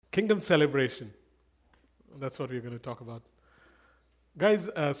Kingdom celebration. That's what we're going to talk about. Guys,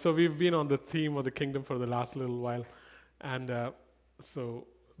 so we've been on the theme of the kingdom for the last little while. And so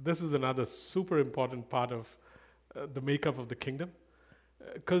this is another super important part of the makeup of the kingdom.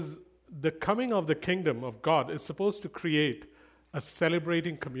 Because the coming of the kingdom of God is supposed to create a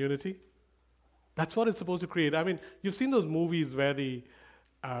celebrating community. That's what it's supposed to create. I mean, you've seen those movies where the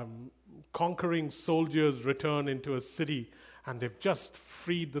conquering soldiers return into a city and they've just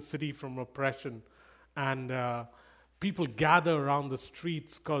freed the city from oppression, and people gather around the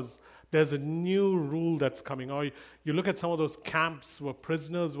streets because there's a new rule that's coming. Or you look at some of those camps where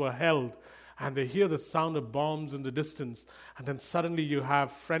prisoners were held and they hear the sound of bombs in the distance, and then suddenly you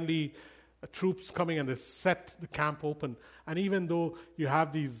have friendly troops coming and they set the camp open. And even though you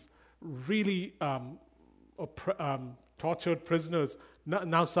have these really tortured prisoners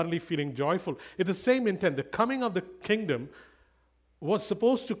now suddenly feeling joyful, it's the same intent. The coming of the kingdom was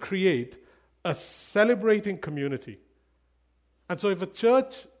supposed to create a celebrating community. And so if a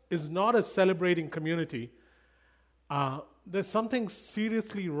church is not a celebrating community, there's something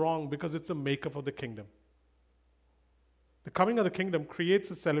seriously wrong, because it's a makeup of the kingdom. The coming of the kingdom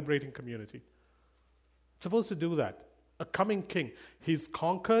creates a celebrating community. It's supposed to do that. A coming king. He's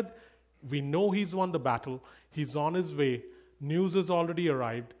conquered. We know he's won the battle. He's on his way. News has already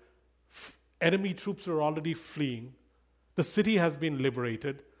arrived. Enemy troops are already fleeing. The city has been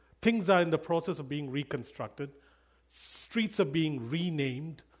liberated. Things are in the process of being reconstructed. Streets are being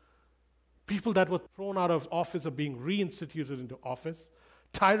renamed. People that were thrown out of office are being reinstituted into office.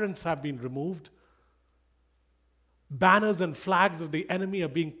 Tyrants have been removed. Banners and flags of the enemy are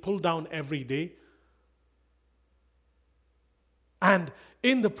being pulled down every day. And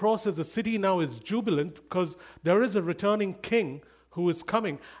in the process, the city now is jubilant because there is a returning king who is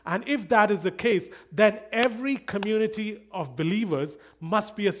coming. And if that is the case, then every community of believers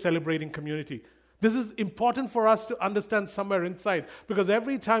must be a celebrating community. This is important for us to understand somewhere inside, because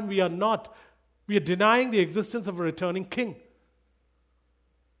every time we are denying the existence of a returning king.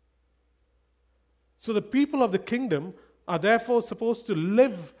 So the people of the kingdom are therefore supposed to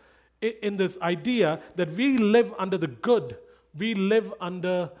live in this idea that we live under the good. We live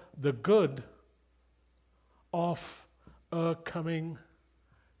under the good of a coming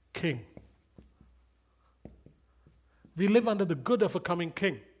king. We live under the good of a coming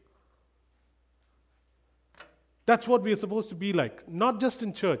king. That's what we are supposed to be like, not just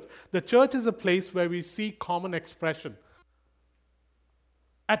in church. The church is a place where we see common expression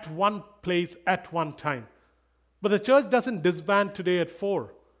at one place at one time. But the church doesn't disband today at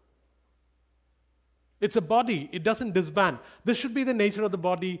 4. It's a body. It doesn't disband. This should be the nature of the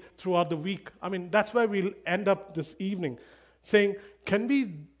body throughout the week. I mean, that's where we'll end up this evening, saying, can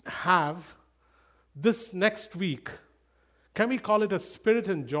we have this next week, can we call it a spirit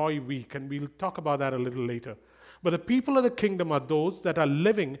and joy week? And we'll talk about that a little later. But the people of the kingdom are those that are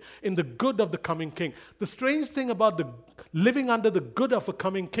living in the good of the coming king. The strange thing about the living under the good of a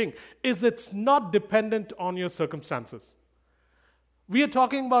coming king is it's not dependent on your circumstances. We are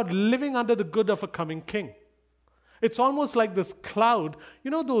talking about living under the good of a coming king. It's almost like this cloud.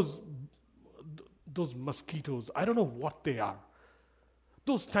 You know those mosquitoes, I don't know what they are.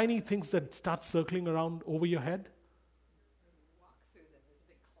 Those tiny things that start circling around over your head.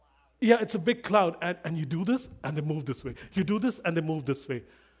 Yeah, it's a big cloud, and you do this, and they move this way. You do this, and they move this way.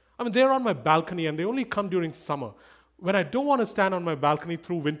 I mean, they're on my balcony, and they only come during summer. When I don't want to stand on my balcony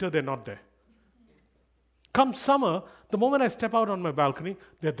through winter, they're not there. Come summer, the moment I step out on my balcony,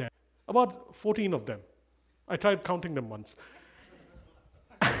 they're there. About 14 of them. I tried counting them once.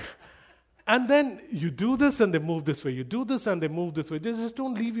 And then you do this, and they move this way. You do this, and they move this way. They just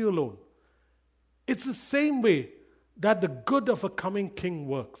don't leave you alone. It's the same way that the good of a coming king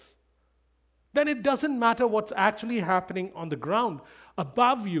works. Then it doesn't matter what's actually happening on the ground.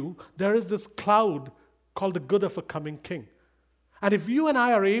 Above you, there is this cloud called the good of a coming king. And if you and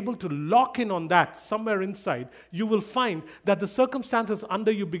I are able to lock in on that somewhere inside, you will find that the circumstances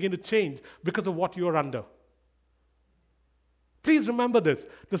under you begin to change because of what you're under. Please remember this.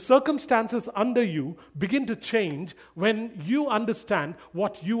 The circumstances under you begin to change when you understand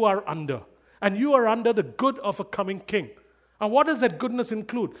what you are under. And you are under the good of a coming king. And what does that goodness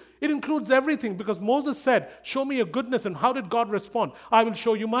include? It includes everything, because Moses said, show me your goodness. And how did God respond? I will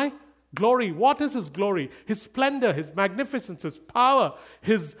show you my glory. What is his glory? His splendor, his magnificence, his power,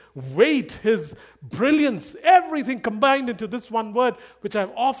 his weight, his brilliance, everything combined into this one word, which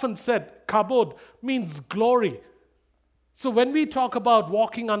I've often said, kabod, means glory. So when we talk about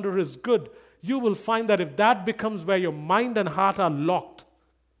walking under his good, you will find that if that becomes where your mind and heart are locked,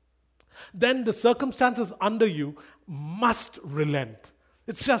 then the circumstances under you must relent.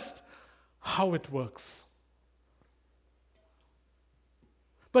 It's just how it works.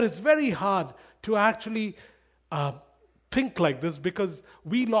 But it's very hard to actually think like this because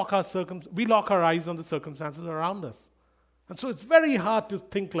we lock our eyes on the circumstances around us. And so it's very hard to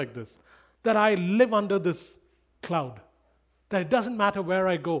think like this, that I live under this cloud, that it doesn't matter where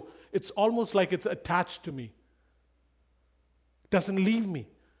I go. It's almost like it's attached to me. It doesn't leave me.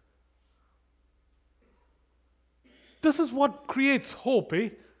 This is what creates hope, eh?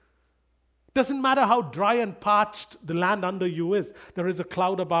 Doesn't matter how dry and parched the land under you is, there is a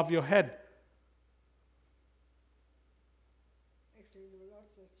cloud above your head. Actually, the Lord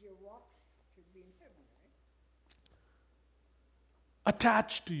says your rock should be in heaven, right?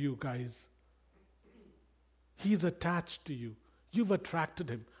 Attached to you, guys. He's attached to you. You've attracted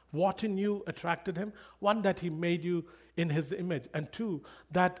him. What in you attracted him? One, that he made you in his image. And two,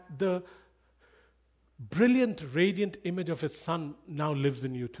 that the brilliant, radiant image of his son now lives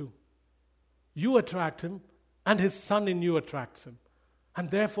in you too. You attract him, and his son in you attracts him. And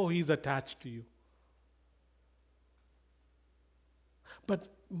therefore, he's attached to you. But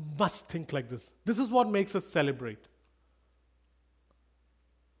must think like this. This is what makes us celebrate.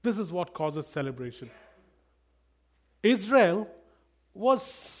 This is what causes celebration. Israel was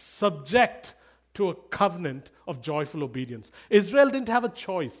subject to a covenant of joyful obedience. Israel didn't have a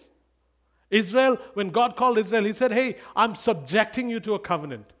choice. Israel, when God called Israel, he said, hey, I'm subjecting you to a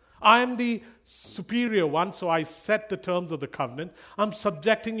covenant. I am the superior one, so I set the terms of the covenant. I'm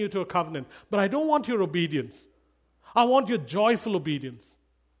subjecting you to a covenant. But I don't want your obedience. I want your joyful obedience.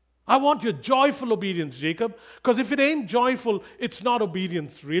 I want your joyful obedience, Jacob. Because if it ain't joyful, it's not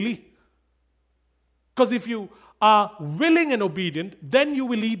obedience, really. Because if you are willing and obedient, then you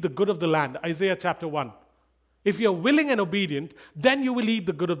will eat the good of the land. Isaiah chapter 1. If you're willing and obedient, then you will eat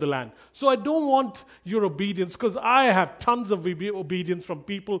the good of the land. So I don't want your obedience, because I have tons of obedience from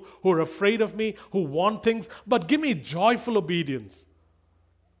people who are afraid of me, who want things, but give me joyful obedience.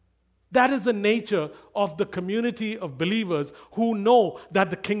 That is the nature of the community of believers who know that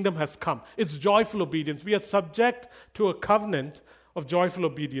the kingdom has come. It's joyful obedience. We are subject to a covenant of joyful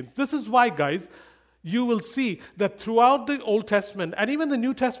obedience. This is why, guys, you will see that throughout the Old Testament, and even the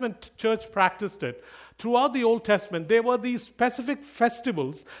New Testament church practiced it, throughout the Old Testament, there were these specific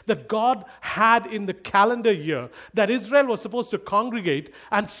festivals that God had in the calendar year that Israel was supposed to congregate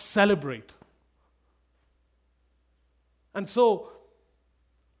and celebrate. And so,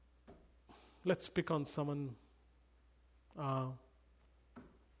 let's pick on someone,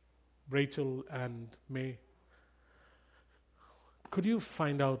 Rachel and May. Could you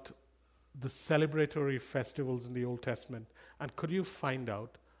find out the celebratory festivals in the Old Testament, and could you find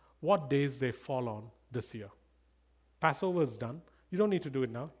out what days they fall on this year? Passover is done. You don't need to do it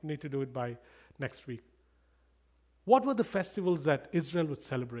now. You need to do it by next week. What were the festivals that Israel would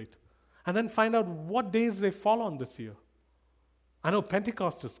celebrate? And then find out what days they fall on this year. I know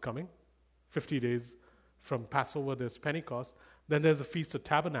Pentecost is coming. 50 days from Passover, there's Pentecost. Then there's a Feast of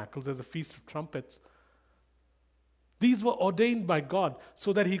Tabernacles. There's a Feast of Trumpets. These were ordained by God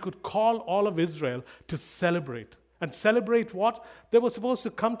so that he could call all of Israel to celebrate. And celebrate what? They were supposed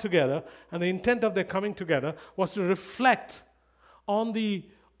to come together, and the intent of their coming together was to reflect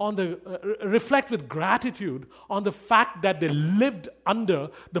reflect with gratitude on the fact that they lived under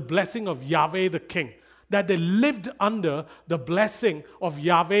the blessing of Yahweh the King. That they lived under the blessing of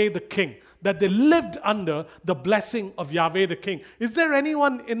Yahweh the King. That they lived under the blessing of Yahweh the King. Is there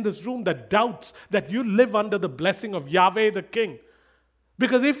anyone in this room that doubts that you live under the blessing of Yahweh the King?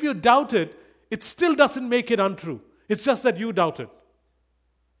 Because if you doubt it, it still doesn't make it untrue. It's just that you doubt it.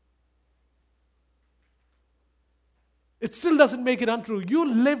 It still doesn't make it untrue. You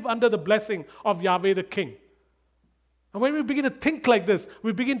live under the blessing of Yahweh the King. And when we begin to think like this,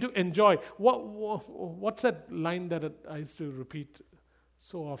 we begin to enjoy. What's that line that I used to repeat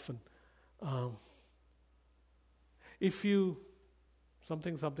so often? If you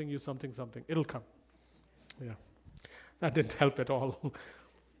something, you something, it'll come. Yeah. That didn't help at all.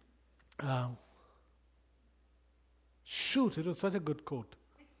 Shoot, it was such a good quote.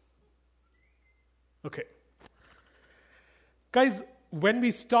 Okay. Guys, when we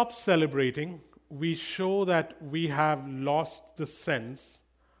stop celebrating, we show that we have lost the sense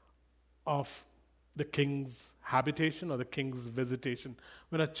of the king's habitation or the king's visitation.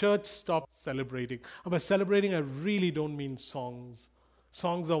 When a church stops celebrating, and by celebrating I really don't mean songs.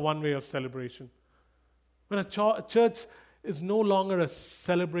 Songs are one way of celebration. When a church is no longer a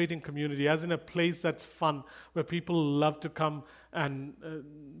celebrating community, as in a place that's fun, where people love to come and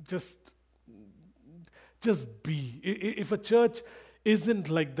just be. If a church isn't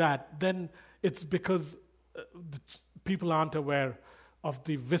like that, then it's because people aren't aware of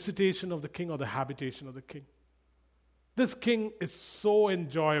the visitation of the king or the habitation of the king. This king is so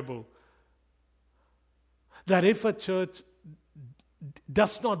enjoyable that if a church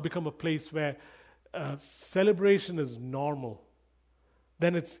does not become a place where celebration is normal,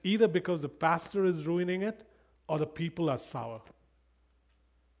 then it's either because the pastor is ruining it or the people are sour.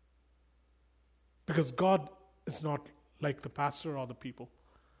 Because God is not like the pastor or the people.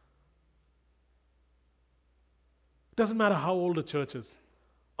 Doesn't matter how old a church is.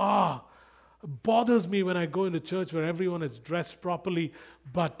 Bothers me when I go into church where everyone is dressed properly,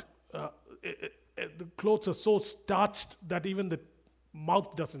 but the clothes are so starched that even the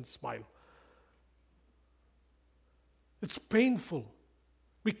mouth doesn't smile. It's painful.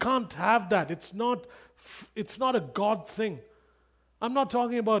 We can't have that. It's not a God thing. I'm not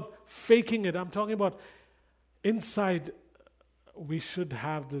talking about faking it. I'm talking about inside we should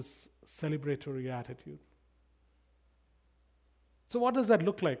have this celebratory attitude. So what does that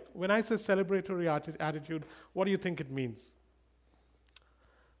look like? When I say celebratory attitude, what do you think it means?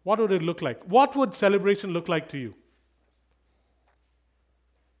 What would it look like? What would celebration look like to you?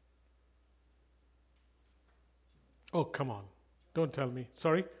 Oh, come on. Don't tell me.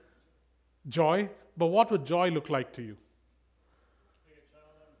 Sorry? Joy? But what would joy look like to you?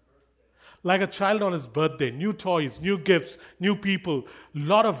 Like a child on his birthday. New toys, new gifts, new people,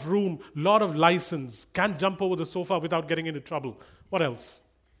 lot of room, lot of license. Can't jump over the sofa without getting into trouble. What else?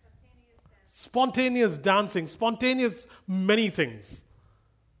 Spontaneous dancing. Spontaneous many things.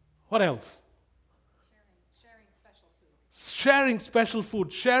 What else? Sharing special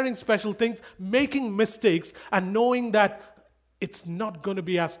food, sharing special things, making mistakes, and knowing that it's not going to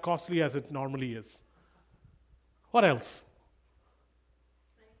be as costly as it normally is. What else?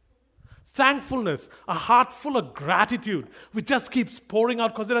 Thankfulness, a heart full of gratitude, which just keeps pouring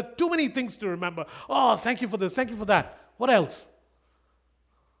out because there are too many things to remember. Oh, thank you for this, thank you for that. What else?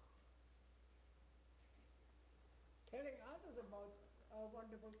 Telling others about our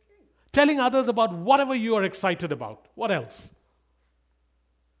wonderful King. Telling others about whatever you are excited about. What else?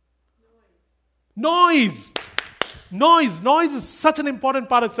 Noise. Noise is such an important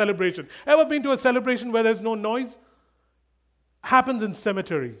part of celebration. Ever been to a celebration where there's no noise? Happens in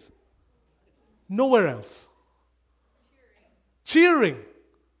cemeteries. Nowhere else. Cheering.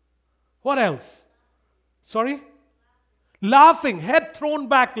 What else? Sorry? Laughing. Head thrown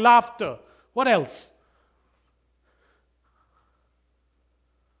back, laughter. What else?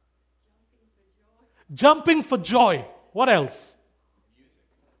 Jumping for joy. What else?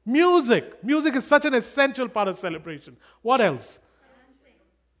 Music. Music is such an essential part of celebration. What else?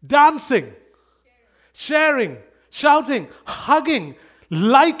 Dancing. Sharing. Shouting. Hugging.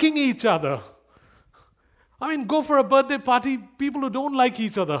 Liking each other. I mean, go for a birthday party, people who don't like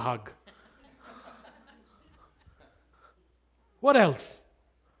each other hug. What else?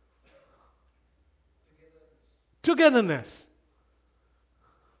 Togetherness.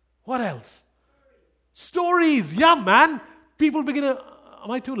 What else? Stories. Yeah, man. People begin to...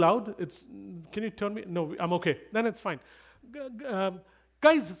 Am I too loud? Can you turn me? No, I'm okay. Then it's fine.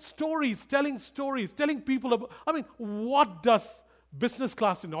 Guys, stories, telling people about... I mean, what does business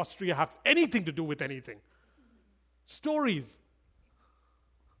class in Austria have anything to do with anything? Stories.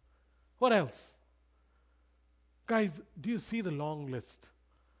 What else? Guys, do you see the long list?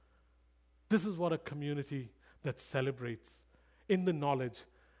 This is what a community that celebrates in the knowledge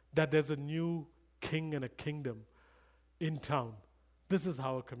that there's a new king and a kingdom in town. This is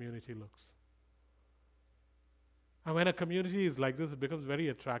how a community looks. And when a community is like this, it becomes very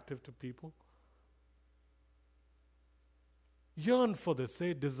attractive to people. Yearn for this,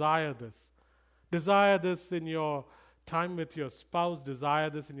 say, desire this. Desire this in your time with your spouse. Desire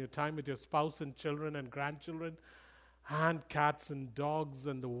this in your time with your spouse and children and grandchildren and cats and dogs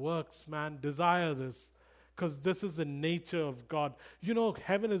and the works, man. Desire this because this is the nature of God. You know,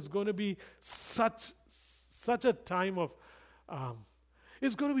 heaven is going to be such a time of...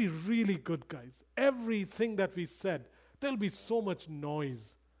 it's going to be really good, guys. Everything that we said, there'll be so much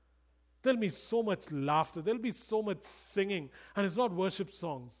noise. There'll be so much laughter. There'll be so much singing. And it's not worship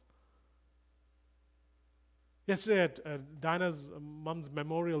songs. Yesterday at Diana's mom's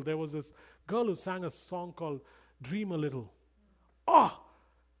memorial, there was this girl who sang a song called Dream a Little. Oh!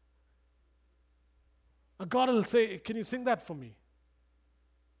 And God will say, can you sing that for me?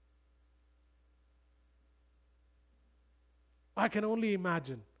 I can only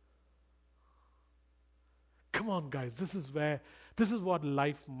imagine. Come on, guys, this is what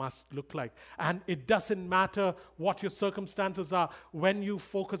life must look like. And it doesn't matter what your circumstances are. When you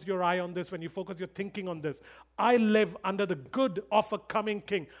focus your eye on this, when you focus your thinking on this, I live under the good of a coming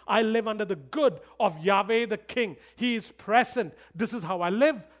king. I live under the good of Yahweh the King. He is present. This is how I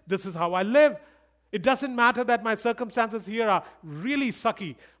live. This is how I live. It doesn't matter that my circumstances here are really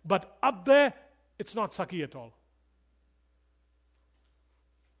sucky, but up there, it's not sucky at all.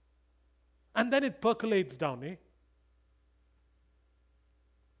 And then it percolates down, eh?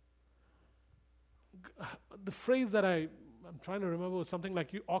 The phrase that I'm trying to remember was something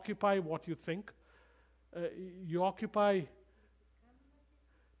like, you occupy what you think. You occupy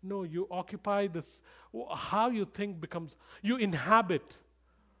this. How you think becomes, you inhabit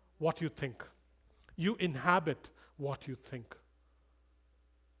what you think. You inhabit what you think.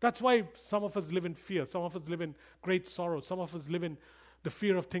 That's why some of us live in fear. Some of us live in great sorrow. Some of us live in the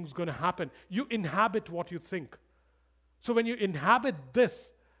fear of things going to happen. You inhabit what you think. So when you inhabit this,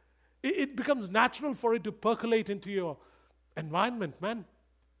 it becomes natural for it to percolate into your environment, man.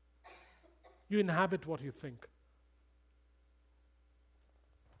 You inhabit what you think.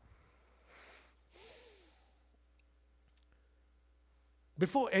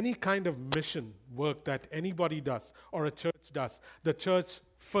 Before any kind of mission work that anybody does or a church does, the church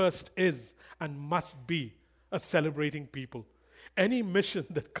first is and must be a celebrating people. Any mission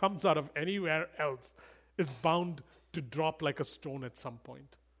that comes out of anywhere else is bound to drop like a stone at some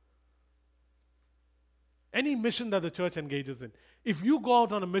point. Any mission that the church engages in, if you go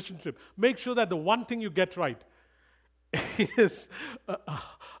out on a mission trip, make sure that the one thing you get right is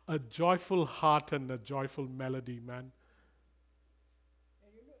a joyful heart and a joyful melody, man.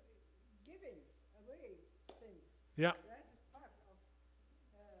 And giving away things. Yeah. That is part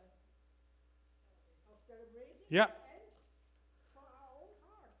of celebrating. Yeah. And for our own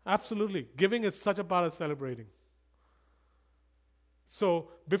hearts. Absolutely. Giving is such a part of celebrating. So,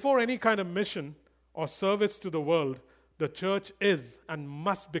 before any kind of mission or service to the world, the church is and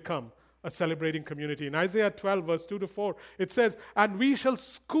must become a celebrating community. In Isaiah 12, verse 2 to 4, it says, "And we shall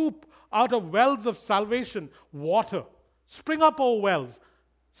scoop out of wells of salvation water. Spring up, O wells.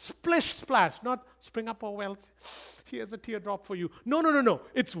 Splish, splash." Not spring up, O wells. Here's a teardrop for you. No.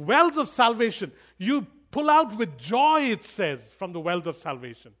 It's wells of salvation. You pull out with joy, it says, from the wells of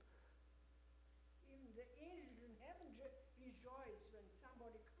salvation. Even the angels in heaven rejoice when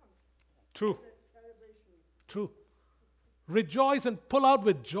somebody comes. True. It's a celebration. True. Rejoice and pull out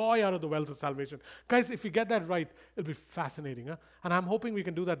with joy out of the wells of salvation. Guys, if we get that right, it'll be fascinating. Huh? And I'm hoping we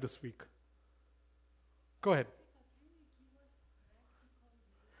can do that this week. Go ahead.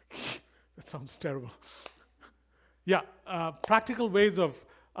 That sounds terrible. Yeah, practical ways of...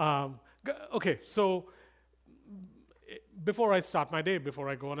 okay, so before I start my day, before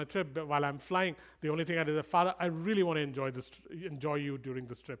I go on a trip, while I'm flying, the only thing I did is, Father, I really want to enjoy you during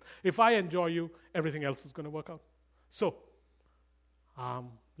this trip. If I enjoy you, everything else is going to work out. So,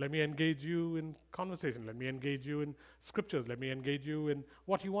 let me engage you in conversation. Let me engage you in scriptures. Let me engage you in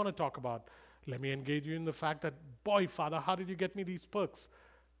what you want to talk about. Let me engage you in the fact that, boy, Father, how did you get me these perks?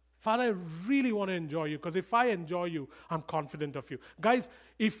 Father, I really want to enjoy you, because if I enjoy you, I'm confident of you. Guys,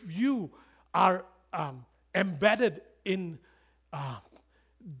 if you are embedded in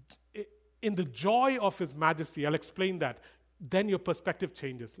the joy of His majesty, I'll explain that, then your perspective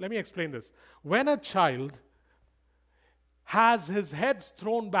changes. Let me explain this. When a child has his head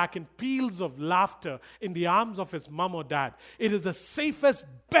thrown back in peals of laughter in the arms of his mom or dad, it is the safest,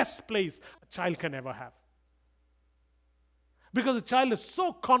 best place a child can ever have. Because the child is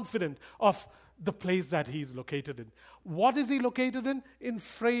so confident of the place that he is located in. What is he located in? In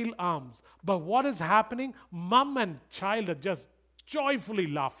frail arms. But what is happening? Mom and child are just joyfully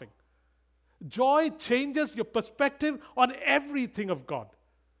laughing. Joy changes your perspective on everything of God.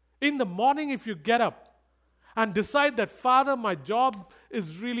 In the morning, if you get up and decide that, Father, my job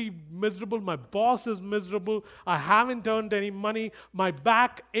is really miserable, my boss is miserable, I haven't earned any money, my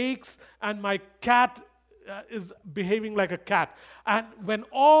back aches, and my cat is behaving like a cat. And when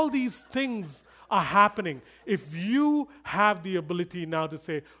all these things are happening, if you have the ability now to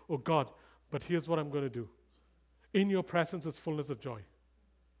say, oh God, but here's what I'm going to do. In your presence is fullness of joy.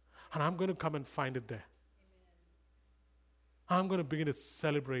 And I'm going to come and find it there. I'm going to begin to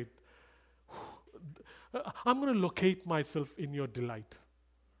celebrate. I'm going to locate myself in your delight.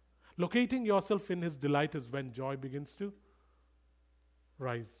 Locating yourself in His delight is when joy begins to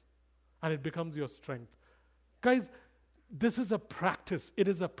rise. And it becomes your strength. Guys, this is a practice. It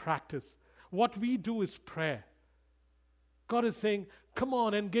is a practice. What we do is prayer. God is saying, come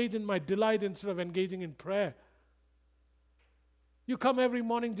on, engage in my delight instead of engaging in prayer. You come every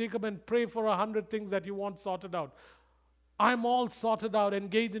morning, Jacob, and pray for 100 things that you want sorted out. I'm all sorted out.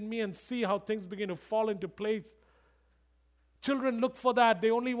 Engage in me and see how things begin to fall into place. Children look for that.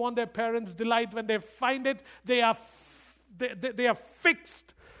 They only want their parents' delight. When they find it, they are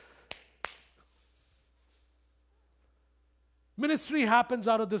fixed. Ministry happens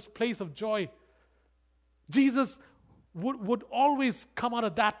out of this place of joy. Jesus would always come out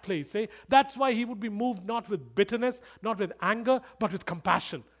of that place. Eh? That's why he would be moved not with bitterness, not with anger, but with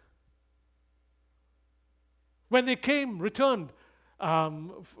compassion. When they returned,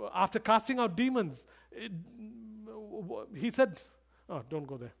 after casting out demons, he said, oh, don't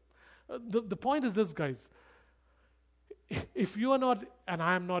go there. The point is this, guys. If you are not, and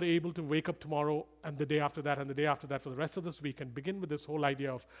I am not able to wake up tomorrow and the day after that and the day after that for the rest of this week and begin with this whole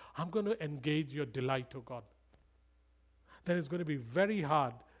idea of, I'm going to engage your delight, oh God, then it's going to be very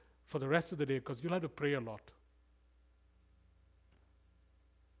hard for the rest of the day because you'll have to pray a lot.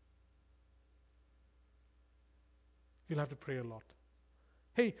 You'll have to pray a lot.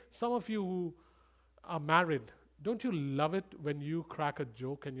 Hey, some of you who are married, don't you love it when you crack a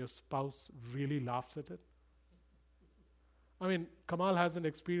joke and your spouse really laughs at it? I mean, Kamal hasn't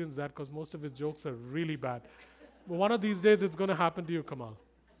experienced that because most of his jokes are really bad. But one of these days it's going to happen to you, Kamal.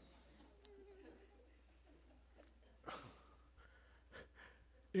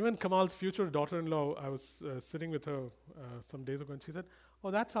 Even Kamal's future daughter-in-law, I was sitting with her some days ago and she said, oh,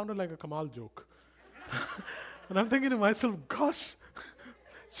 that sounded like a Kamal joke. And I'm thinking to myself, gosh,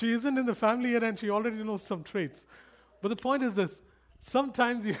 she isn't in the family yet and she already knows some traits. But the point is this,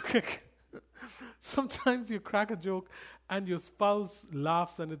 sometimes you crack a joke and your spouse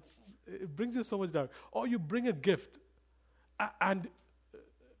laughs and it brings you so much joy. Or you bring a gift and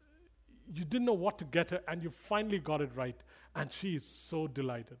you didn't know what to get her and you finally got it right and she is so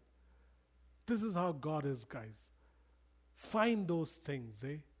delighted. This is how God is, guys. Find those things,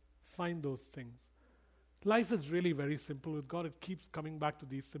 eh? Find those things. Life is really very simple with God. It keeps coming back to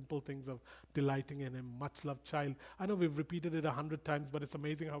these simple things of delighting in Him. Much loved child. I know we've repeated it 100 times, but it's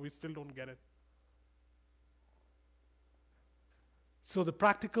amazing how we still don't get it. So the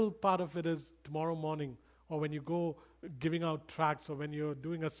practical part of it is tomorrow morning, or when you go giving out tracts, or when you're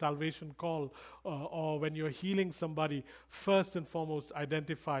doing a salvation call, or when you're healing somebody, first and foremost,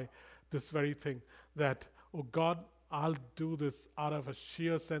 identify this very thing, that, oh God, I'll do this out of a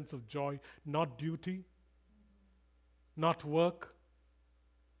sheer sense of joy, not duty, not work,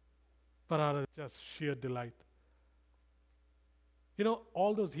 but out of just sheer delight. You know,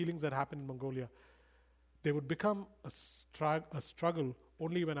 all those healings that happened in Mongolia, they would become a struggle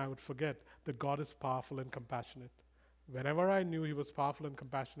only when I would forget that God is powerful and compassionate. Whenever I knew He was powerful and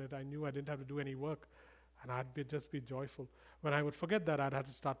compassionate, I knew I didn't have to do any work, and I'd just be joyful. When I would forget that, I'd have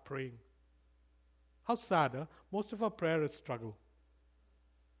to start praying. How sad, huh? Most of our prayer is struggle.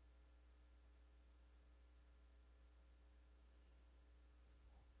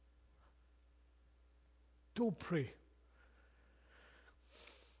 Don't pray.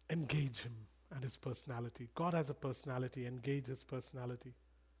 Engage Him and His personality. God has a personality. Engage His personality.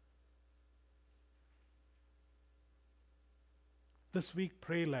 This week,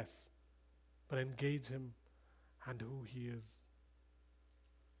 pray less, but engage Him and who He is.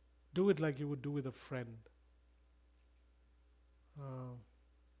 Do it like you would do with a friend. I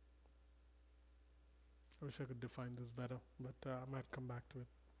wish I could define this better, but I might come back to it.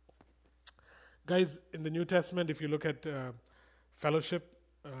 Guys, in the New Testament, if you look at fellowship,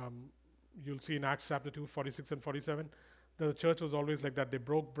 you'll see in Acts chapter 2, 46 and 47, that the church was always like that. They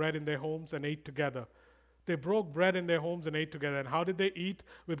broke bread in their homes and ate together. They broke bread in their homes and ate together. And how did they eat?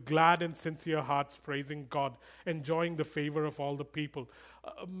 With glad and sincere hearts, praising God, enjoying the favor of all the people.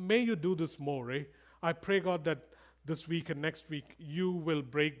 May you do this more, eh? I pray, God, that this week and next week, you will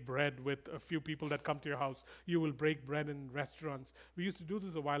break bread with a few people that come to your house. You will break bread in restaurants. We used to do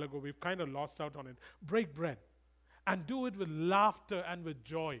this a while ago. We've kind of lost out on it. Break bread. And do it with laughter and with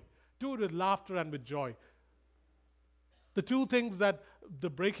joy. Do it with laughter and with joy. The two things that the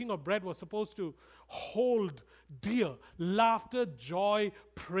breaking of bread was supposed to hold dear: laughter, joy,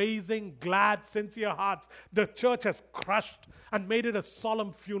 praising, glad, sincere hearts. The church has crushed and made it a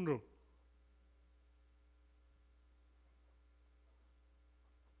solemn funeral.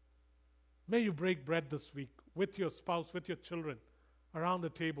 May you break bread this week with your spouse, with your children, around the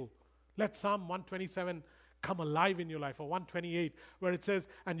table. Let Psalm 127 come alive in your life, or 128, where it says,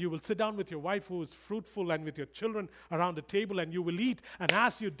 and you will sit down with your wife who is fruitful and with your children around the table, and you will eat. And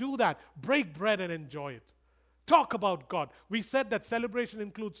as you do that, break bread and enjoy it. Talk about God. We said that celebration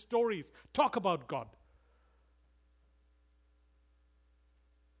includes stories. Talk about God.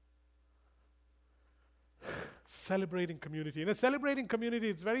 Celebrating community. In a celebrating community,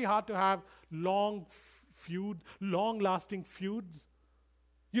 it's very hard to have long-lasting feuds.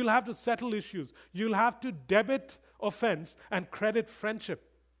 You'll have to settle issues. You'll have to debit offense and credit friendship.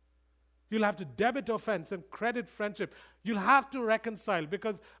 You'll have to debit offense and credit friendship. You'll have to reconcile,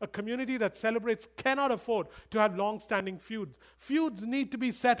 because a community that celebrates cannot afford to have long-standing feuds. Feuds need to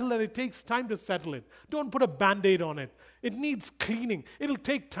be settled, and it takes time to settle it. Don't put a Band-Aid on it. It needs cleaning. It'll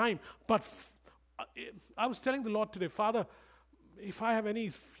take time. But I was telling the Lord today, Father, if I have any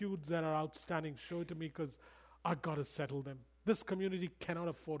feuds that are outstanding, show it to me, because I've got to settle them. This community cannot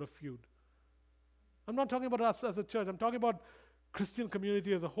afford a feud. I'm not talking about us as a church. I'm talking about Christian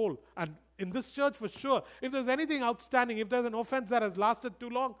community as a whole. And in this church, for sure, if there's anything outstanding, if there's an offense that has lasted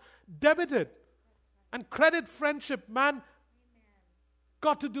too long, debit it and credit friendship. Man, Amen.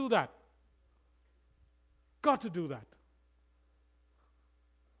 Got to do that. Got to do that.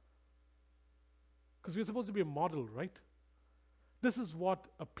 Because we're supposed to be a model, right? This is what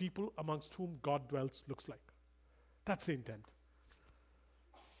a people amongst whom God dwells looks like. That's the intent.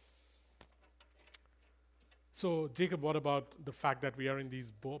 So, Jacob, what about the fact that we are in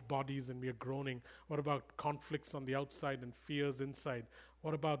these bodies and we are groaning? What about conflicts on the outside and fears inside?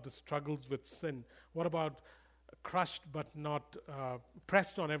 What about the struggles with sin? What about crushed but not,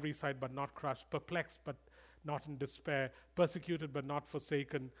 pressed on every side but not crushed, perplexed but not in despair, persecuted but not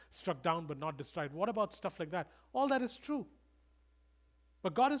forsaken, struck down but not destroyed? What about stuff like that? All that is true.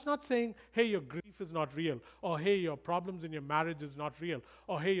 But God is not saying, hey, your grief is not real, or hey, your problems in your marriage is not real,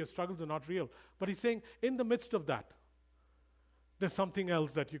 or hey, your struggles are not real. But He's saying, in the midst of that, there's something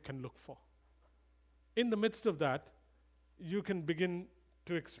else that you can look for. In the midst of that, you can begin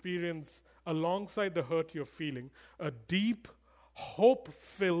to experience, alongside the hurt you're feeling, a deep,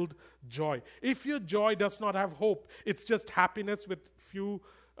 hope-filled joy. If your joy does not have hope, it's just happiness with few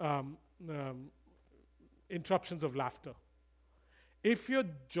interruptions of laughter. If your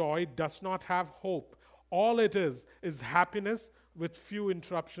joy does not have hope, all it is happiness with few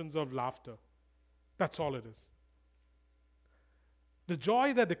interruptions of laughter. That's all it is. The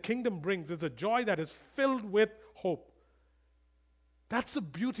joy that the kingdom brings is a joy that is filled with hope. That's the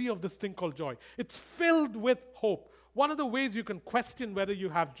beauty of this thing called joy. It's filled with hope. One of the ways you can question whether you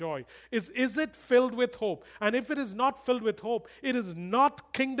have joy is it filled with hope? And if it is not filled with hope, it is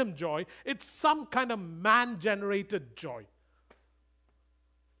not kingdom joy. It's some kind of man-generated joy.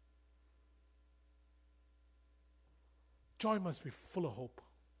 Joy must be full of hope.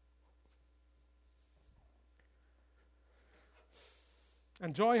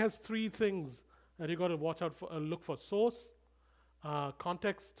 And joy has three things that you got to watch out for, look for: source,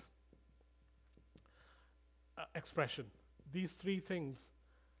 context, expression. These three things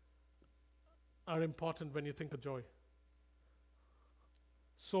are important when you think of joy.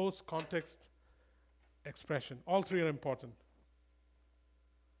 Source, context, expression. All three are important.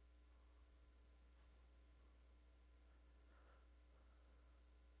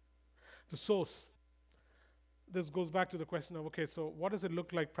 The source. This goes back to the question of, okay, so what does it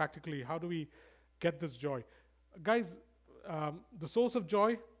look like practically? How do we get this joy? Guys, the source of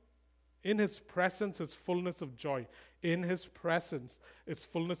joy, in His presence is fullness of joy. In His presence is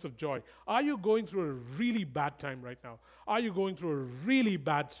fullness of joy. Are you going through a really bad time right now? Are you going through a really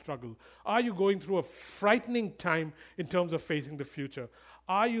bad struggle? Are you going through a frightening time in terms of facing the future?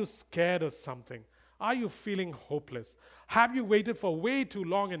 Are you scared of something? Are you feeling hopeless? Have you waited for way too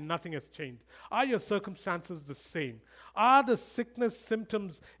long and nothing has changed? Are your circumstances the same? Are the sickness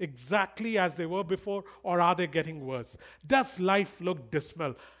symptoms exactly as they were before, or are they getting worse? Does life look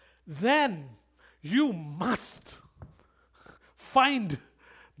dismal? Then you must find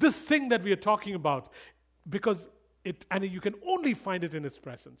this thing that we are talking about, because you can only find it in His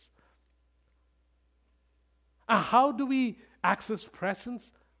presence. How do we access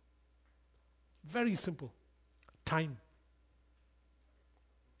presence? Very simple. Time.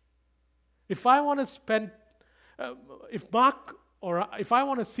 If I want to spend, if I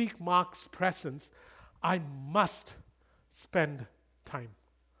want to seek Mark's presence, I must spend time.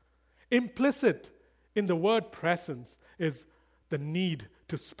 Implicit in the word presence is the need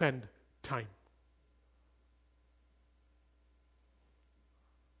to spend time.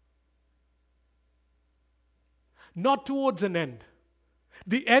 Not towards an end.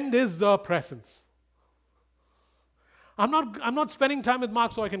 The end is the presence. I'm not spending time with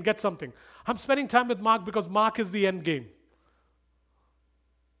Mark so I can get something. I'm spending time with Mark because Mark is the end game.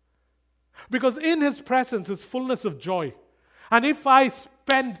 Because in His presence is fullness of joy. And if I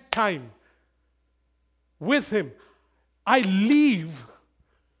spend time with Him, I leave,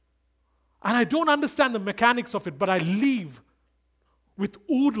 and I don't understand the mechanics of it, but I leave with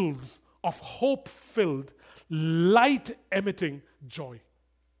oodles of hope-filled, light emitting joy.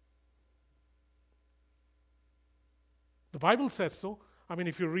 The Bible says so. I mean,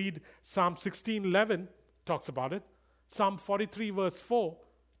 if you read Psalm 16:11, talks about it. Psalm 43 verse 4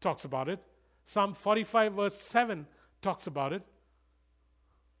 talks about it. Psalm 45 verse 7 talks about it.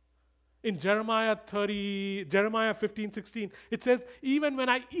 In Jeremiah 15:16, it says, even when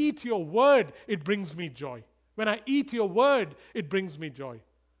I eat your word, it brings me joy. When I eat your word, it brings me joy.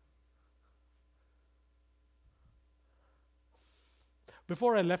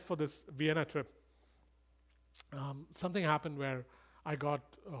 Before I left for this Vienna trip, something happened where I got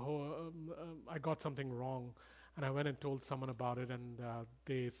something wrong, and I went and told someone about it, and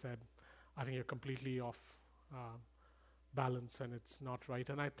they said, I think you're completely off balance and it's not right.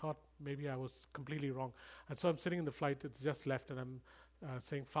 And I thought maybe I was completely wrong. And so I'm sitting in the flight, it's just left, and I'm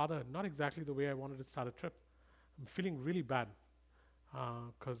saying, Father, not exactly the way I wanted to start a trip. I'm feeling really bad,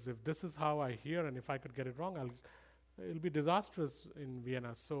 because if this is how I hear, and if I could get it wrong, it'll be disastrous in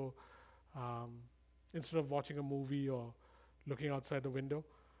Vienna. So instead of watching a movie or looking outside the window,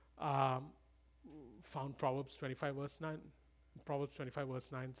 found Proverbs 25 verse 9. Proverbs 25 verse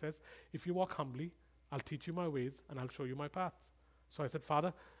 9 says, if you walk humbly, I'll teach you my ways and I'll show you my paths. So I said,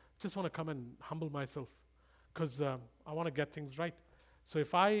 Father, just want to come and humble myself, because I want to get things right. So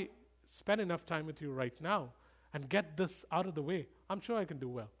if I spend enough time with you right now and get this out of the way, I'm sure I can do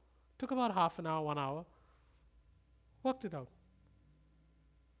well. Took about half an hour, 1 hour, worked it out.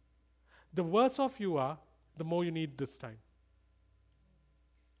 The worse off you are, the more you need this time.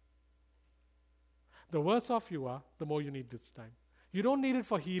 The worse off you are, the more you need this time. You don't need it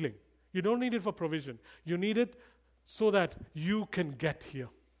for healing. You don't need it for provision. You need it so that you can get here.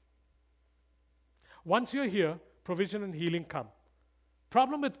 Once you're here, provision and healing come.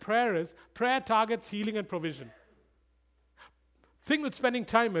 Problem with prayer is, prayer targets healing and provision. Thing with spending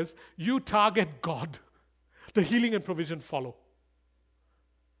time is, you target God. The healing and provision follow.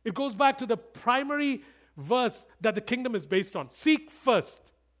 It goes back to the primary verse that the kingdom is based on. Seek first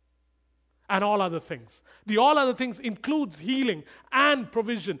and all other things. The all other things includes healing and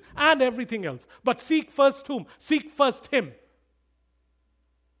provision and everything else. But seek first whom? Seek first Him.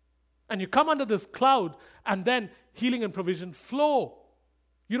 And you come under this cloud, and then healing and provision flow.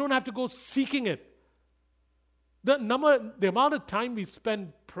 You don't have to go seeking it. The amount of time we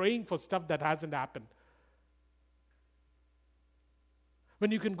spend praying for stuff that hasn't happened,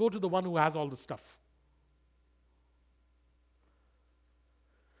 when you can go to the one who has all the stuff.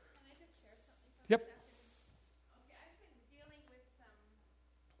 Can I just share something from Yep. this afternoon? Okay, I've been dealing with some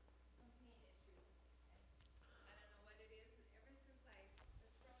pain issues. I don't know what it is. Ever since I was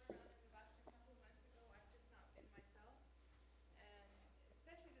thrown around in the bus a couple of months ago, I've just not been myself. And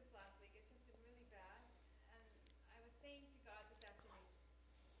especially this last week, it's just been really bad. And I was saying to God this afternoon,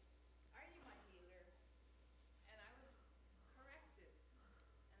 are you my healer? And I was corrected.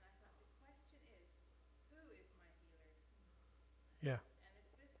 And I thought, the question is, who is my healer? Yeah. And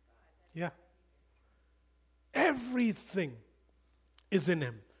it's this God. Yeah. Everything is in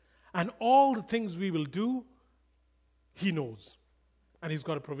Him. And all the things we will do, He knows. And He's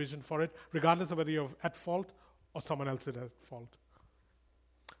got a provision for it, regardless of whether you're at fault or someone else is at fault.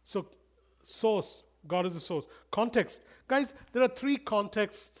 So, source. God is the source. Context. Guys, there are 3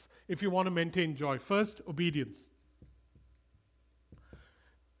 contexts if you want to maintain joy. First, obedience.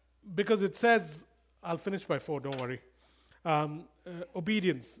 Because it says, I'll finish by 4, don't worry.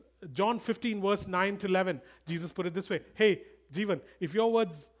 Obedience. John 15 verse 9 to 11, Jesus put it this way. Hey, Jeevan, if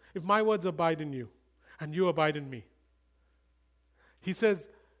my words abide in you and you abide in me. He says,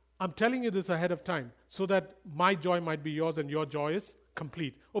 I'm telling you this ahead of time so that my joy might be yours and your joy is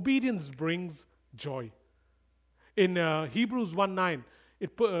complete. Obedience brings joy. In Hebrews 1:9,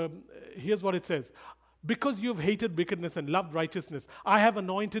 here's what it says. Because you've hated wickedness and loved righteousness, I have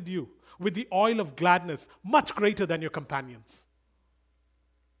anointed you with the oil of gladness, much greater than your companions.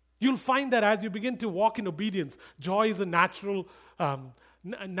 You'll find that as you begin to walk in obedience, joy is a natural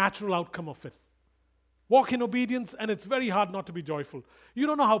outcome of it. Walk in obedience, and it's very hard not to be joyful. You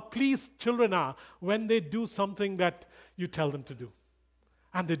don't know how pleased children are when they do something that you tell them to do.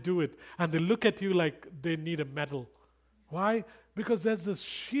 And they do it, and they look at you like they need a medal. Why? Because there's this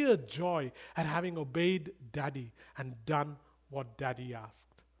sheer joy at having obeyed Daddy and done what Daddy asked.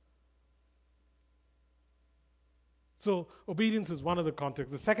 So obedience is one of the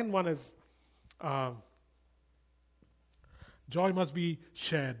contexts. The second one is joy must be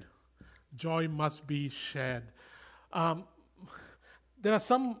shared. Joy must be shared. There are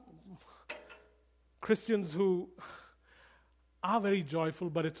some Christians who are very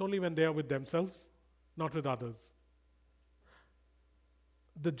joyful, but it's only when they are with themselves, not with others.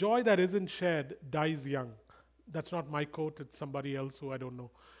 The joy that isn't shared dies young. That's not my quote, it's somebody else who I don't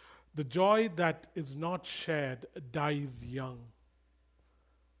know. The joy that is not shared dies young.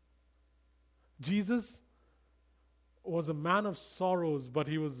 Jesus was a man of sorrows, but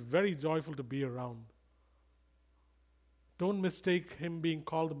he was very joyful to be around. Don't mistake him being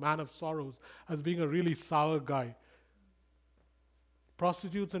called a man of sorrows as being a really sour guy.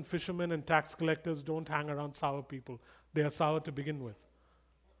 Prostitutes and fishermen and tax collectors don't hang around sour people. They are sour to begin with.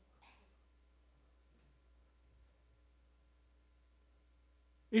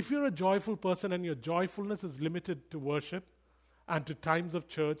 If you're a joyful person and your joyfulness is limited to worship and to times of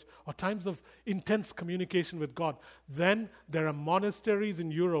church or times of intense communication with God, then there are monasteries in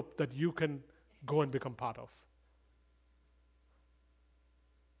Europe that you can go and become part of.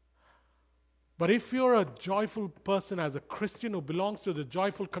 But if you're a joyful person as a Christian who belongs to the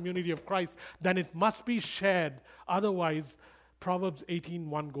joyful community of Christ, then it must be shared. Otherwise, Proverbs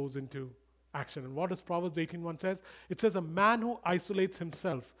 18:1 goes into action. And what does Proverbs 18:1 says? It says, a man who isolates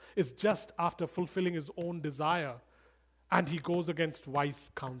himself is just after fulfilling his own desire, and he goes against wise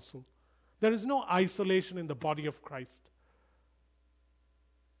counsel. There is no isolation in the body of Christ.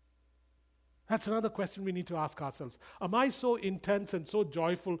 That's another question we need to ask ourselves. Am I so intense and so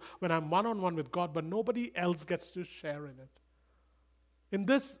joyful when I'm one-on-one with God, but nobody else gets to share in it? In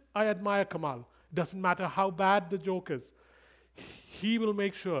this, I admire Kamal. It doesn't matter how bad the joke is. He will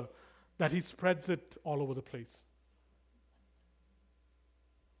make sure that he spreads it all over the place.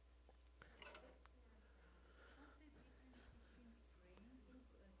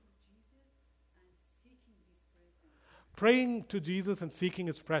 Praying to Jesus and seeking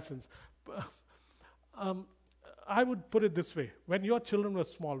his presence. I would put it this way. When your children were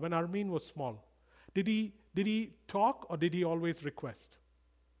small, when Armin was small, did he talk or did he always request?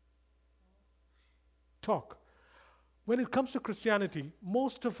 Talk. When it comes to Christianity,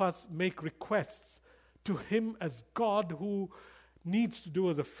 most of us make requests to him as God who needs to do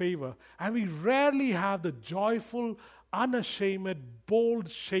us a favor. And we rarely have the joyful, unashamed, bold,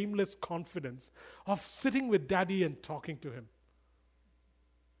 shameless confidence of sitting with Daddy and talking to him.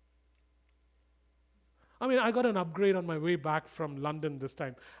 I mean, I got an upgrade on my way back from London this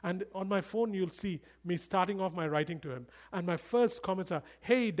time. And on my phone, you'll see me starting off my writing to him. And my first comments are,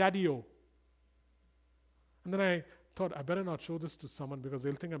 hey, Daddy-o. And then I thought, I better not show this to someone because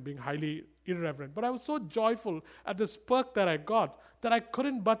they'll think I'm being highly irreverent. But I was so joyful at this perk that I got that I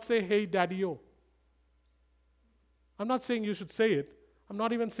couldn't but say, hey, Daddy-o. I'm not saying you should say it. I'm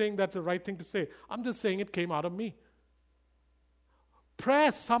not even saying that's the right thing to say. I'm just saying it came out of me.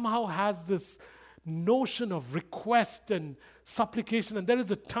 Prayer somehow has this notion of request and supplication, and there is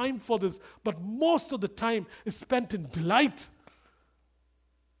a time for this, but most of the time is spent in delight.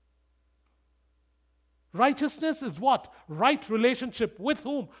 Righteousness is what? Right relationship with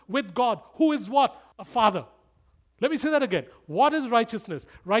whom? With God. Who is what? A father. Let me say that again. What is righteousness?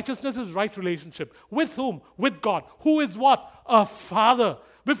 Righteousness is right relationship. With whom? With God. Who is what? A father.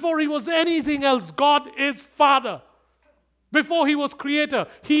 Before he was anything else, God is Father. Before he was creator,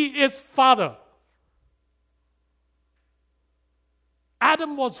 he is Father.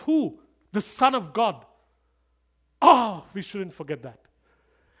 Adam was who? The Son of God. Oh, we shouldn't forget that.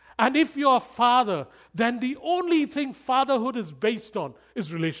 And if you're a father, then the only thing fatherhood is based on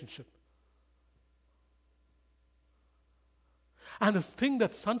is relationship. And the thing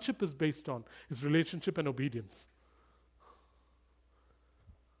that sonship is based on is relationship and obedience.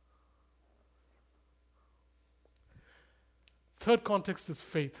 Third context is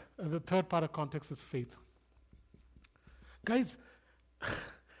faith. The third part of context is faith. Guys,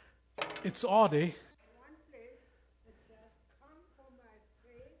 it's odd, eh? One place it says, come for my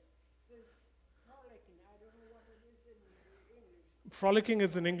praise with frolicking. I don't know what it is in English. Frolicking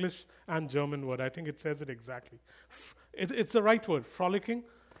is an English and German word. I think it says it exactly. It's the right word, frolicking.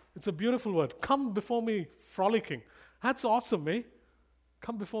 It's a beautiful word. Come before me frolicking. That's awesome, eh?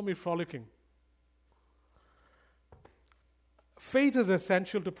 Come before me frolicking. Faith is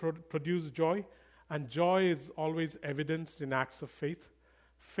essential to produce joy, and joy is always evidenced in acts of faith.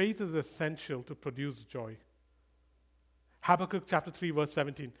 Faith is essential to produce joy. Habakkuk chapter 3 verse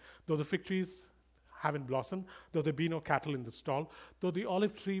 17. Though the fig trees haven't blossomed, though there be no cattle in the stall, though the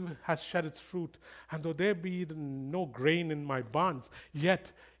olive tree has shed its fruit, and though there be no grain in my barns,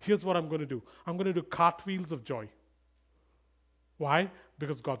 yet here's what I'm going to do. I'm going to do cartwheels of joy. Why?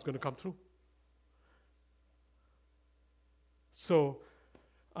 Because God's going to come through. So,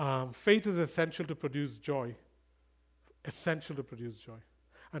 faith is essential to produce joy. Essential to produce joy.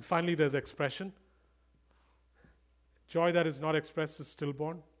 And finally, there's expression. Joy that is not expressed is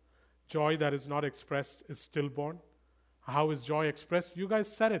stillborn. Joy that is not expressed is stillborn. How is joy expressed? You guys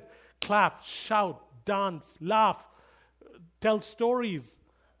said it. Clap, shout, dance, laugh, tell stories.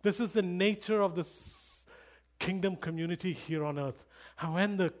 This is the nature of the kingdom community here on earth. And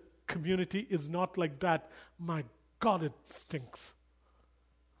when the community is not like that, my God, it stinks.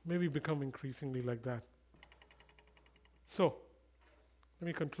 Maybe become increasingly like that. So, let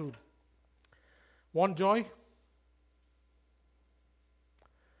me conclude. Want joy?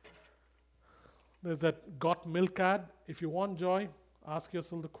 There's that got milk ad. If you want joy, ask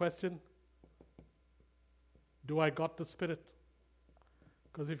yourself the question, do I got the Spirit?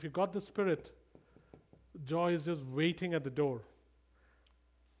 Because if you got the Spirit, joy is just waiting at the door.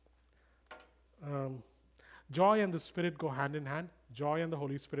 Joy and the Spirit go hand in hand. Joy and the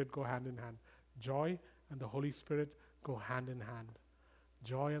Holy Spirit go hand in hand. Joy and the Holy Spirit go hand in hand.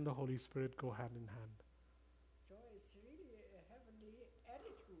 Joy and the Holy Spirit go hand in hand. Joy is really a heavenly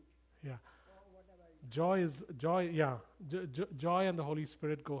attitude. Yeah. Or whatever. Joy and the Holy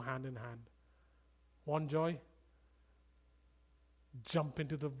Spirit go hand in hand. Want joy? Jump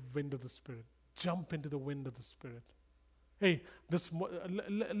into the wind of the Spirit. Jump into the wind of the Spirit. Hey, let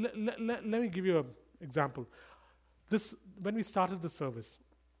me give you an example. When we started the service,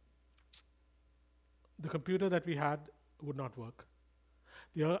 the computer that we had would not work.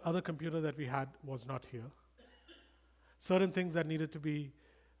 The other computer that we had was not here. Certain things that needed to be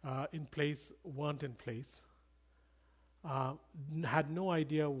in place weren't in place. Had no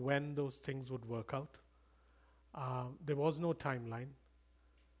idea when those things would work out. There was no timeline.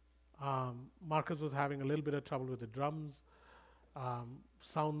 Marcus was having a little bit of trouble with the drums.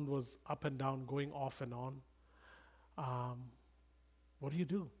 Sound was up and down, going off and on. What do you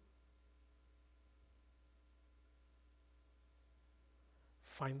do?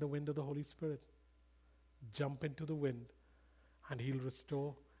 Find the wind of the Holy Spirit. Jump into the wind, and He'll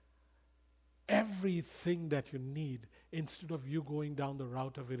restore everything that you need instead of you going down the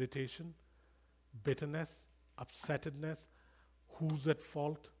route of irritation, bitterness, upsettedness. Who's at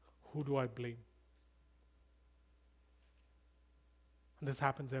fault? Who do I blame? And this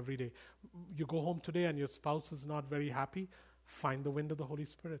happens every day. You go home today and your spouse is not very happy, find the wind of the Holy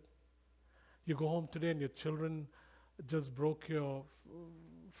Spirit. You go home today and your children just broke your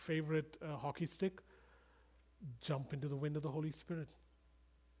favorite hockey stick, jump into the wind of the Holy Spirit.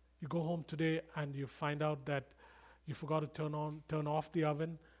 You go home today and you find out that you forgot to turn off the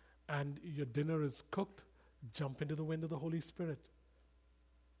oven and your dinner is cooked, jump into the wind of the Holy Spirit.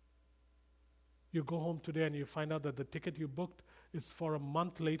 You go home today and you find out that the ticket you booked is for a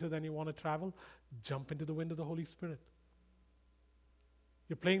month later than you want to travel, jump into the wind of the Holy Spirit.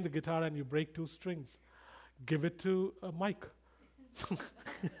 You're playing the guitar and you break 2 strings. Give it to Mike.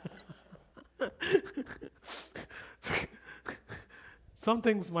 Some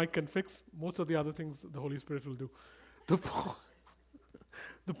things Mike can fix. Most of the other things the Holy Spirit will do. The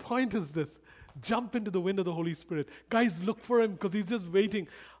point is this. Jump into the wind of the Holy Spirit. Guys, look for Him because He's just waiting.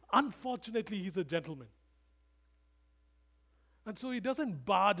 Unfortunately, He's a gentleman. And so He doesn't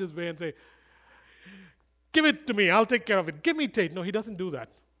barge His way and say, give it to me, I'll take care of it. Give me Tate. No, He doesn't do that.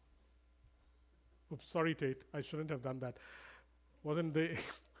 Oops, sorry, Tate. I shouldn't have done that. Wasn't they?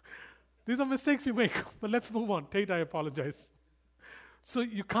 These are mistakes you make. But let's move on. Tate, I apologize. So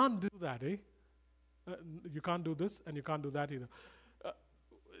you can't do that, eh? You can't do this and you can't do that either.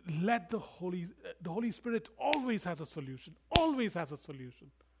 Let the Holy Spirit always has a solution. Always has a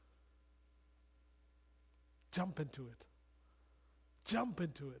solution. Jump into it. Jump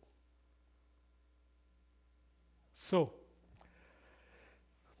into it. So,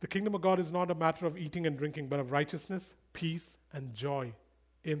 the kingdom of God is not a matter of eating and drinking, but of righteousness, peace, and joy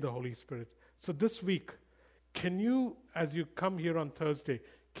in the Holy Spirit. So this week, can you, as you come here on Thursday,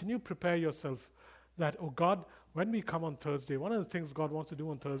 can you prepare yourself that, oh God, when we come on Thursday, one of the things God wants to do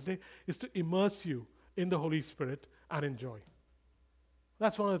on Thursday is to immerse you in the Holy Spirit and in joy.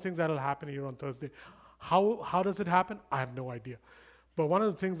 That's one of the things that will happen here on Thursday. How does it happen? I have no idea. But one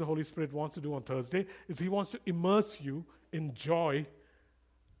of the things the Holy Spirit wants to do on Thursday is He wants to immerse you in joy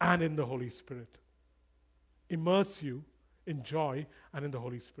and in the Holy Spirit. Immerse you in joy and in the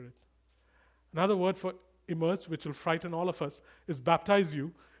Holy Spirit. Another word for immerse, which will frighten all of us, is baptize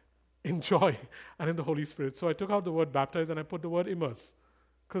you in joy and in the Holy Spirit. So I took out the word baptize and I put the word immerse,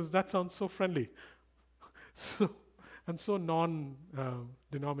 because that sounds so friendly. And so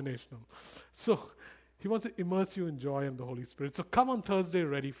non-denominational. So He wants to immerse you in joy and the Holy Spirit. So come on Thursday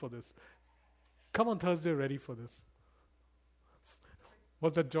ready for this. Come on Thursday ready for this.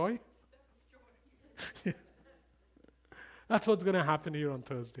 Was that joy? Yeah. That's what's going to happen here on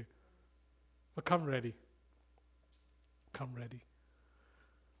Thursday. But come ready. Come ready.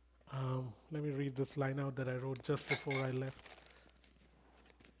 Let me read this line out that I wrote just before I left.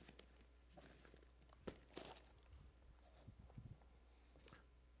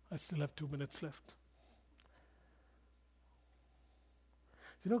 I still have 2 minutes left.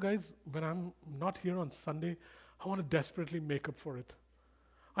 You know, guys, when I'm not here on Sunday, I want to desperately make up for it.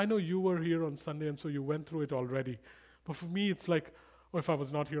 I know you were here on Sunday, and so you went through it already. But for me, it's like, oh, if I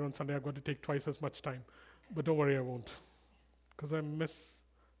was not here on Sunday, I've got to take twice as much time. But don't worry, I won't. Because I miss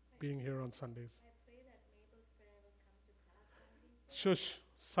being here on Sundays. I pray that Mabel's prayer will come to pass one of these days. Shush.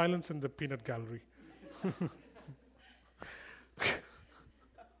 Silence in the peanut gallery.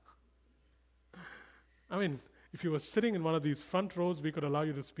 I mean, if you were sitting in one of these front rows, we could allow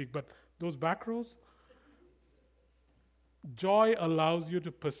you to speak. But those back rows? Joy allows you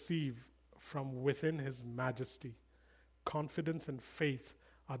to perceive from within His majesty. Confidence and faith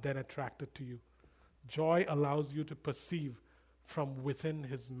are then attracted to you. Joy allows you to perceive from within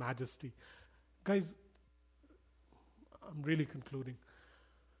His majesty. Guys, I'm really concluding.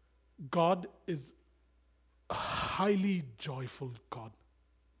 God is a highly joyful God.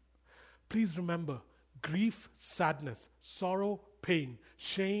 Please remember, grief, sadness, sorrow, pain,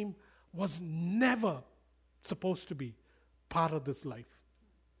 shame was never supposed to be part of this life.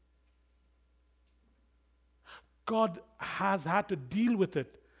 God has had to deal with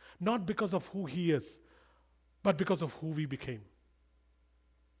it, not because of who He is, but because of who we became.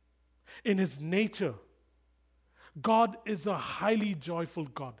 In His nature, God is a highly joyful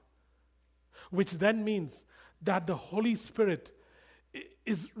God, which then means that the Holy Spirit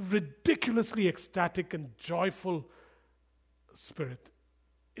is ridiculously ecstatic and joyful spirit.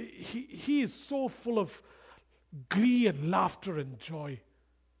 He is so full of glee and laughter and joy.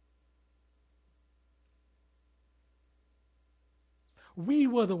 We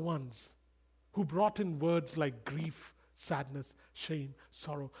were the ones who brought in words like grief, sadness, shame,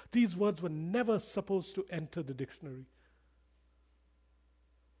 sorrow. These words were never supposed to enter the dictionary.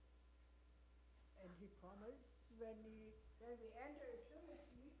 And He promised when we enter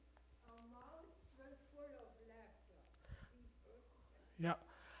eternity, our mouths were full of laughter. Yeah.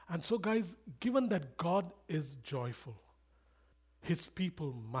 And so, guys, given that God is joyful, His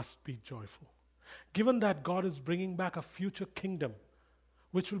people must be joyful. Given that God is bringing back a future kingdom,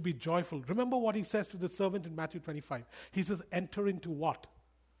 which will be joyful. Remember what He says to the servant in Matthew 25. He says, enter into what?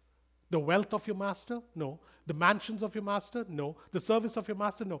 The wealth of your master? No. The mansions of your master? No. The service of your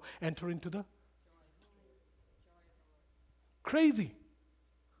master? No. Enter into the? Crazy.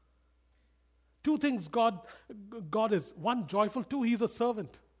 Two things God is. One, joyful. Two, He's a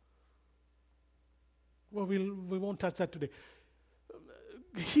servant. Well, we won't touch that today.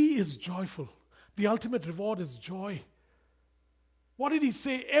 He is joyful. The ultimate reward is joy. What did He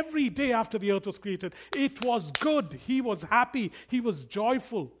say every day after the earth was created? It was good. He was happy. He was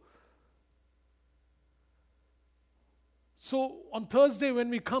joyful. So on Thursday when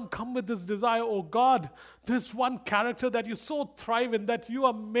we come with this desire, oh God, this one character that you so thrive in, that you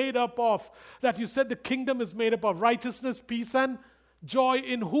are made up of, that you said the kingdom is made up of righteousness, peace, and joy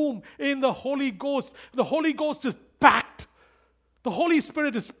in whom? In the Holy Ghost. The Holy Ghost is packed. The Holy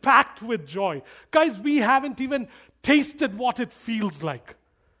Spirit is packed with joy. Guys, we haven't even tasted what it feels like.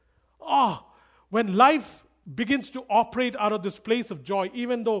 When life begins to operate out of this place of joy,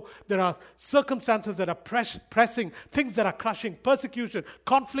 even though there are circumstances that are pressing, things that are crushing, persecution,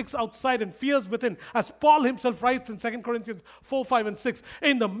 conflicts outside and fears within, as Paul himself writes in 2 Corinthians 4, 5, and 6,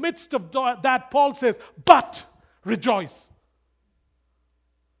 in the midst of that, Paul says, but rejoice.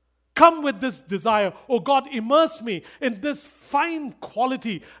 Come with this desire. Oh God, immerse me in this fine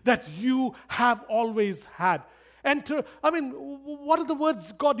quality that you have always had. Enter, what are the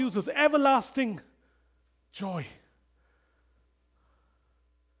words God uses? Everlasting joy.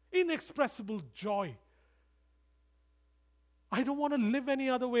 Inexpressible joy. I don't want to live any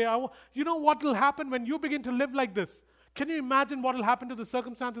other way. You know what will happen when you begin to live like this? Can you imagine what will happen to the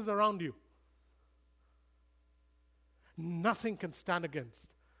circumstances around you? Nothing can stand against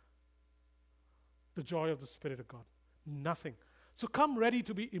the joy of the Spirit of God. Nothing. So come ready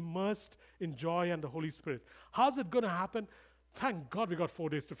to be immersed in joy and the Holy Spirit. How's it going to happen? Thank God we got 4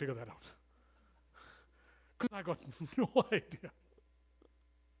 days to figure that out. Because I got no idea.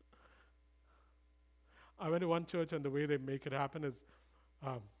 I went to one church and the way they make it happen is,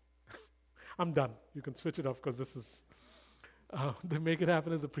 I'm done. You can switch it off because this is, they make it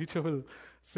happen as the preacher will say,